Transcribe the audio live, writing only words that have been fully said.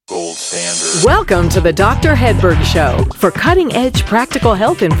standard. Welcome to the Dr. Hedberg Show for cutting-edge practical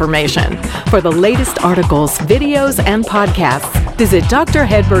health information. For the latest articles, videos, and podcasts, visit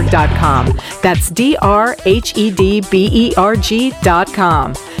drhedberg.com. That's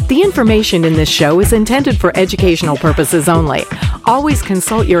drhedberg.com. The information in this show is intended for educational purposes only. Always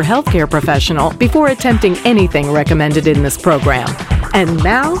consult your healthcare professional before attempting anything recommended in this program. And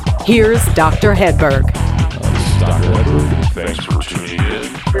now, here's Dr. Hedberg. Dr. Hedberg, thanks for tuning in.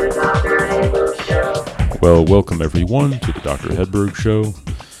 The Dr. Hedberg Show. Well, welcome everyone to the Dr. Hedberg Show.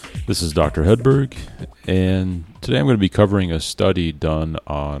 This is Dr. Hedberg, and today I'm going to be covering a study done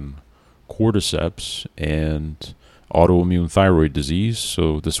on Cordyceps and autoimmune thyroid disease.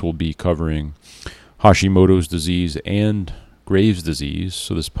 So this will be covering Hashimoto's disease and Graves' disease.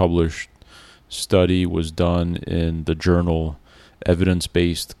 So this published study was done in the journal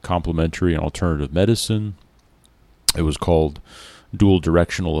Evidence-Based Complementary and Alternative Medicine. It was called Dual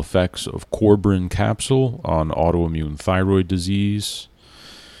Directional Effects of Cordyceps Capsule on Autoimmune Thyroid Disease.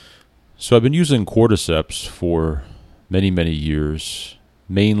 So I've been using Cordyceps for many, many years,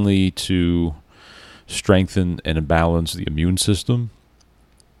 mainly to strengthen and balance the immune system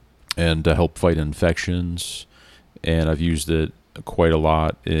and to help fight infections. And I've used it quite a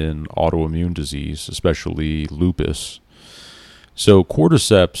lot in autoimmune disease, especially lupus. So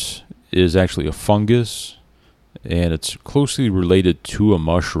Cordyceps is actually a fungus, and it's closely related to a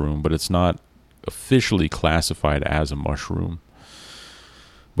mushroom, but it's not officially classified as a mushroom.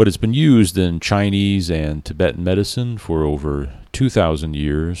 But it's been used in Chinese and Tibetan medicine for over 2,000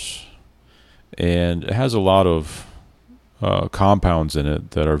 years, and it has a lot of compounds in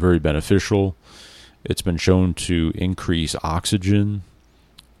it that are very beneficial. It's been shown to increase oxygen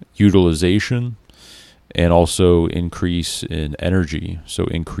utilization and also increase in energy, so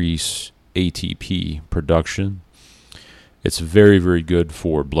increase ATP production. It's very, very good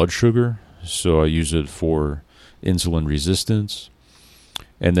for blood sugar, so I use it for insulin resistance.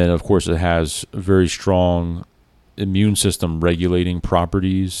 And then, of course, it has very strong immune system regulating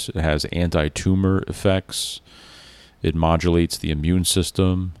properties. It has anti-tumor effects. It modulates the immune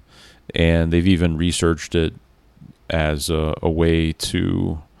system. And they've even researched it as a way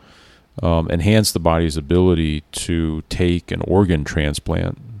to enhance the body's ability to take an organ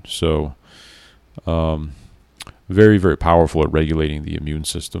transplant. So very, very powerful at regulating the immune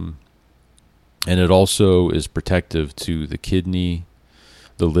system. And it also is protective to the kidney,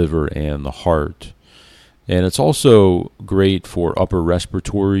 the liver, and the heart. And it's also great for upper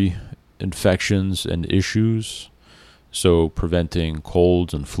respiratory infections and issues, so preventing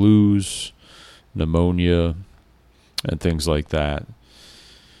colds and flus, pneumonia, and things like that.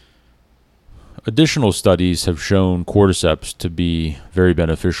 Additional studies have shown Cordyceps to be very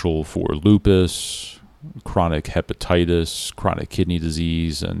beneficial for lupus, chronic hepatitis, chronic kidney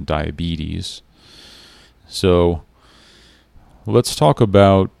disease, and diabetes. So let's talk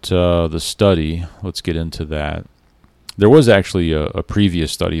about the study. Let's get into that. There was actually a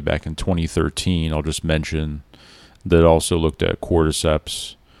previous study back in 2013. I'll just mention that also looked at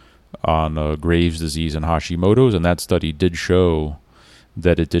Cordyceps on Graves' disease and Hashimoto's, and that study did show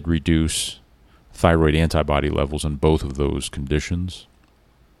that it did reduce thyroid antibody levels in both of those conditions.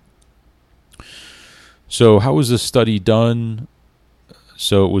 So how was this study done?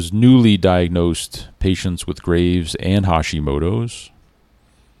 So it was newly diagnosed patients with Graves' and Hashimoto's.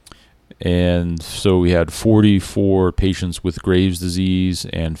 And so we had 44 patients with Graves' disease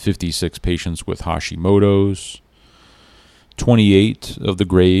and 56 patients with Hashimoto's. 28 of the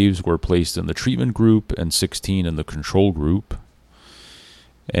Graves were placed in the treatment group and 16 in the control group.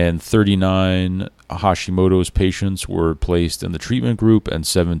 And 39 Hashimoto's patients were placed in the treatment group and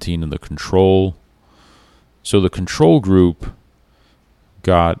 17 in the control. So the control group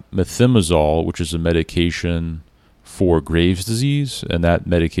got methimazole, which is a medication for Graves' disease, and that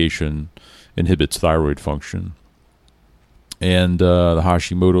medication inhibits thyroid function. And the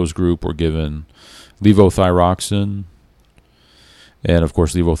Hashimoto's group were given levothyroxine. And of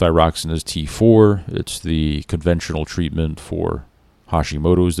course, levothyroxine is T4. It's the conventional treatment for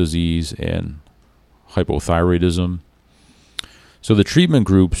Hashimoto's disease and hypothyroidism. So the treatment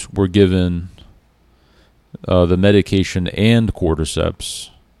groups were given the medication and Cordyceps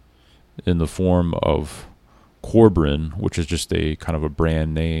in the form of Cordyceps, which is just a kind of a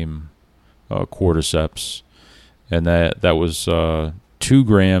brand name, Cordyceps. And that was 2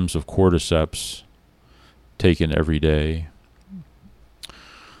 grams of Cordyceps taken every day.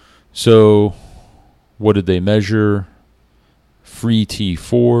 So what did they measure? Free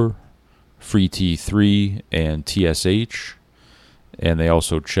T4, free T3, and TSH. And they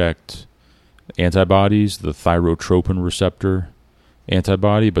also checked antibodies, the thyrotropin receptor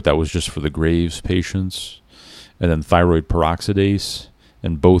antibody, but that was just for the Graves patients. And then thyroid peroxidase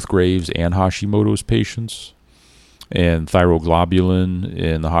in both Graves and Hashimoto's patients. And thyroglobulin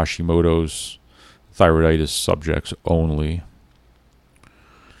in the Hashimoto's thyroiditis subjects only.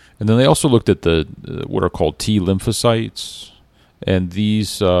 And then they also looked at the what are called T lymphocytes. And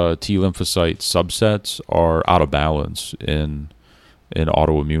these T lymphocyte subsets are out of balance in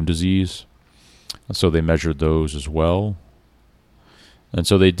autoimmune disease. So they measured those as well. And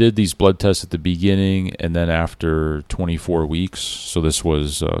so they did these blood tests at the beginning and then after 24 weeks. So this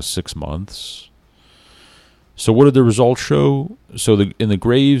was 6 months. So what did the results show? So in the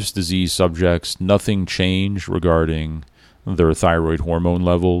Graves' disease subjects, nothing changed regarding their thyroid hormone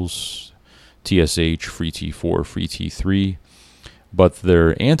levels, TSH, free T4, free T3. But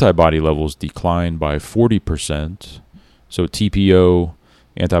their antibody levels declined by 40%. So TPO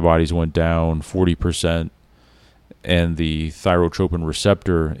antibodies went down 40%, and the thyrotropin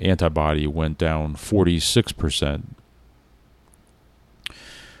receptor antibody went down 46%.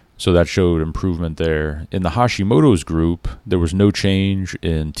 So that showed improvement there. In the Hashimoto's group, there was no change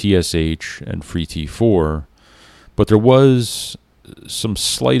in TSH and free T4, but there was some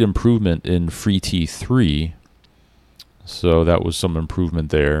slight improvement in free T3. So that was some improvement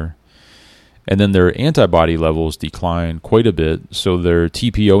there. And then their antibody levels declined quite a bit. So their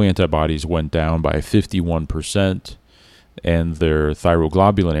TPO antibodies went down by 51%, and their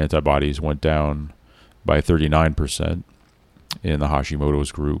thyroglobulin antibodies went down by 39% in the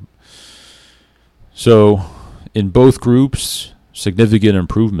Hashimoto's group. So in both groups, significant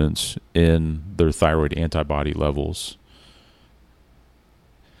improvements in their thyroid antibody levels.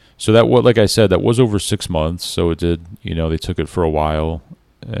 So that, like I said, that was over 6 months. So it did, they took it for a while,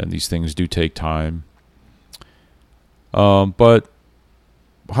 and these things do take time. But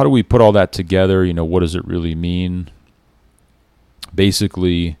how do we put all that together? What does it really mean?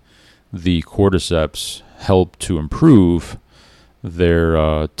 Basically, the cordyceps help to improve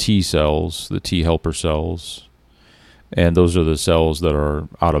their T cells, the T helper cells, and those are the cells that are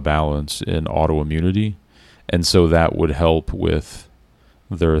out of balance in autoimmunity. And so that would help with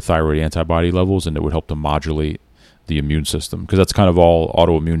their thyroid antibody levels, and it would help to modulate the immune system, because that's kind of all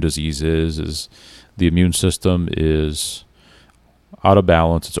autoimmune disease is the immune system is out of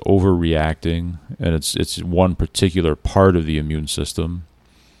balance, it's overreacting, and it's one particular part of the immune system,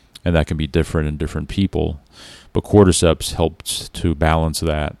 and that can be different in different people. But cordyceps helps to balance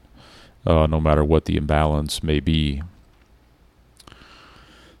that, no matter what the imbalance may be.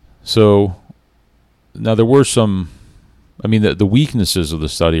 So now there were some, the weaknesses of the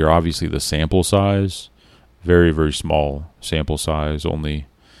study are obviously the sample size. Very, very small sample size, only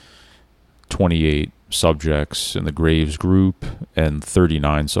 28 subjects in the Graves group and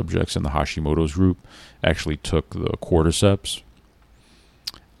 39 subjects in the Hashimoto's group actually took the cordyceps.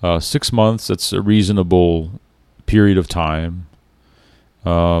 6 months, that's a reasonable period of time.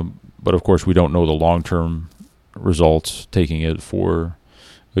 But of course, we don't know the long-term results taking it for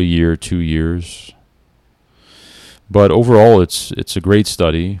a year, 2 years. But overall, it's a great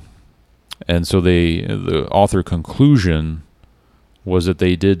study. And so the author conclusion was that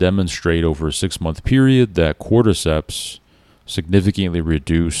they did demonstrate over a 6-month period that cordyceps significantly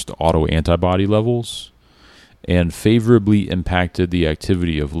reduced autoantibody levels and favorably impacted the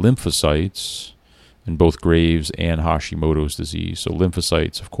activity of lymphocytes in both Graves and Hashimoto's disease. So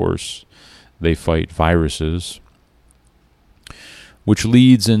lymphocytes, of course, they fight viruses, which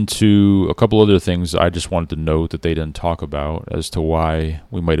leads into a couple other things I just wanted to note that they didn't talk about as to why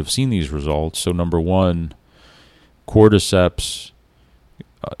we might have seen these results. So number one, cordyceps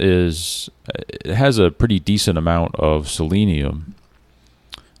it has a pretty decent amount of selenium.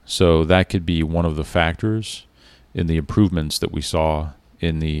 So that could be one of the factors in the improvements that we saw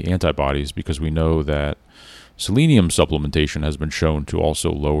in the antibodies, because we know that selenium supplementation has been shown to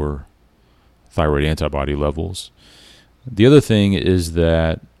also lower thyroid antibody levels. The other thing is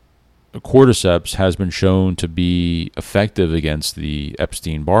that cordyceps has been shown to be effective against the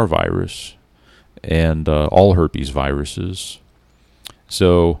Epstein-Barr virus and all herpes viruses.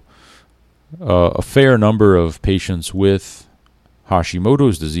 So a fair number of patients with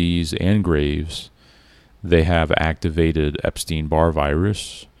Hashimoto's disease and Graves, they have activated Epstein-Barr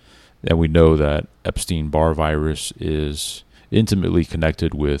virus, and we know that Epstein-Barr virus is intimately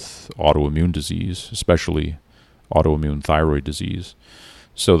connected with autoimmune disease, especially autoimmune thyroid disease.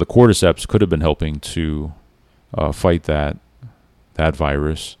 So the cordyceps could have been helping to fight that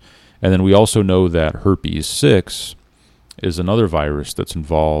virus. And then we also know that herpes 6 is another virus that's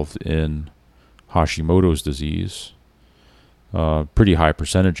involved in Hashimoto's disease. Pretty high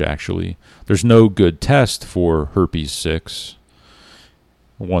percentage, actually. There's no good test for herpes 6,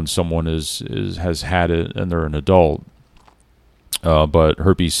 once someone has had it and they're an adult. But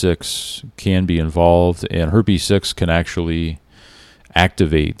herpes 6 can be involved, and herpes 6 can actually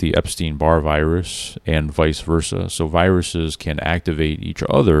activate the Epstein-Barr virus and vice versa. So viruses can activate each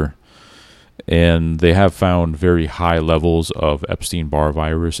other, and they have found very high levels of Epstein-Barr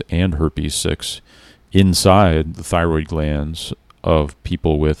virus and herpes 6 inside the thyroid glands of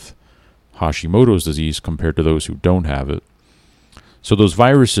people with Hashimoto's disease compared to those who don't have it. So those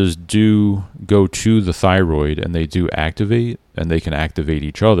viruses do go to the thyroid, and they do activate, and they can activate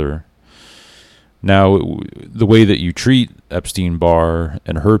each other. Now, the way that you treat Epstein-Barr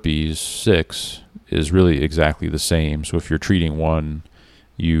and herpes 6 is really exactly the same. So if you're treating one,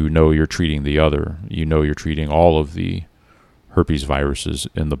 you know you're treating the other. You know you're treating all of the herpes viruses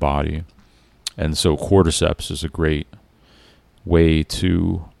in the body. And so Cordyceps is a great way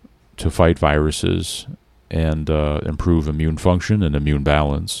to fight viruses and improve immune function and immune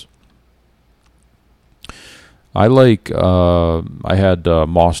balance. I had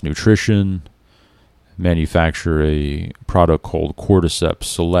Moss Nutrition manufacture a product called Cordyceps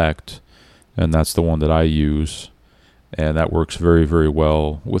Select, and that's the one that I use, and that works very, very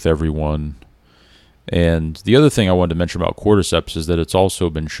well with everyone. And the other thing I wanted to mention about Cordyceps is that it's also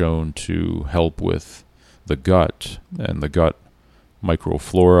been shown to help with the gut and the gut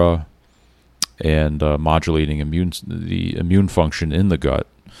microflora, and modulating the immune function in the gut.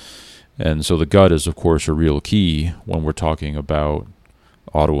 And so the gut is, of course, a real key when we're talking about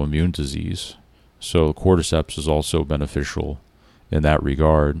autoimmune disease. So Cordyceps is also beneficial in that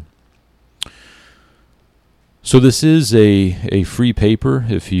regard. So this is a free paper.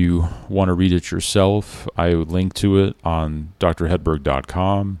 If you want to read it yourself, I would link to it on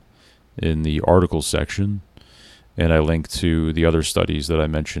drhedberg.com in the articles section. And I link to the other studies that I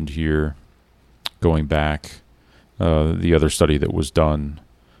mentioned here, going back, the other study that was done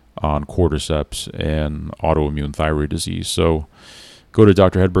on Cordyceps and autoimmune thyroid disease. So go to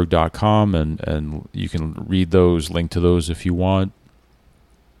drhedberg.com and you can read those, link to those if you want.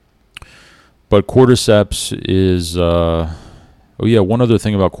 But Cordyceps is, one other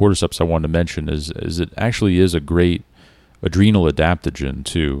thing about Cordyceps I wanted to mention is it actually is a great adrenal adaptogen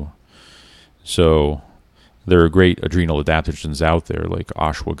too. So there are great adrenal adaptogens out there like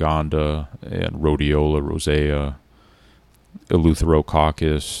ashwagandha and rhodiola rosea,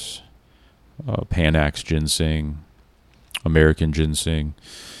 eleutherococcus, Panax ginseng, American ginseng.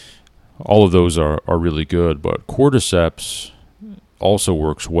 All of those are really good, but Cordyceps also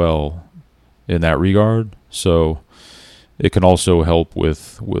works well in that regard. So it can also help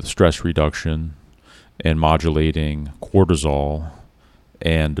with stress reduction and modulating cortisol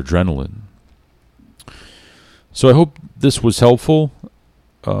and adrenaline. So I hope this was helpful.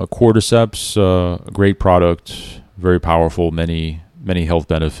 Cordyceps, a great product, very powerful, many health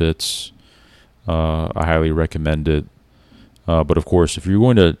benefits. I highly recommend it. But of course, if you're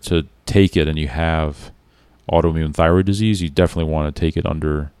going to take it and you have autoimmune thyroid disease, you definitely want to take it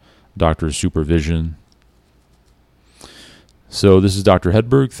under doctor's supervision. So this is Dr.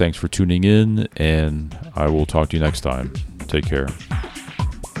 Hedberg. Thanks for tuning in, and I will talk to you next time. Take care.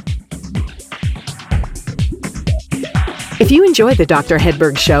 If you enjoy the Dr.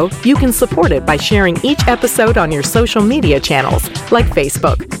 Hedberg Show, you can support it by sharing each episode on your social media channels, like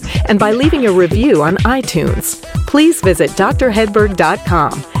Facebook, and by leaving a review on iTunes. Please visit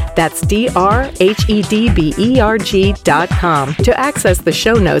drhedberg.com. That's drhedberg.com to access the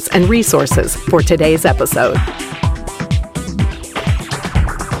show notes and resources for today's episode.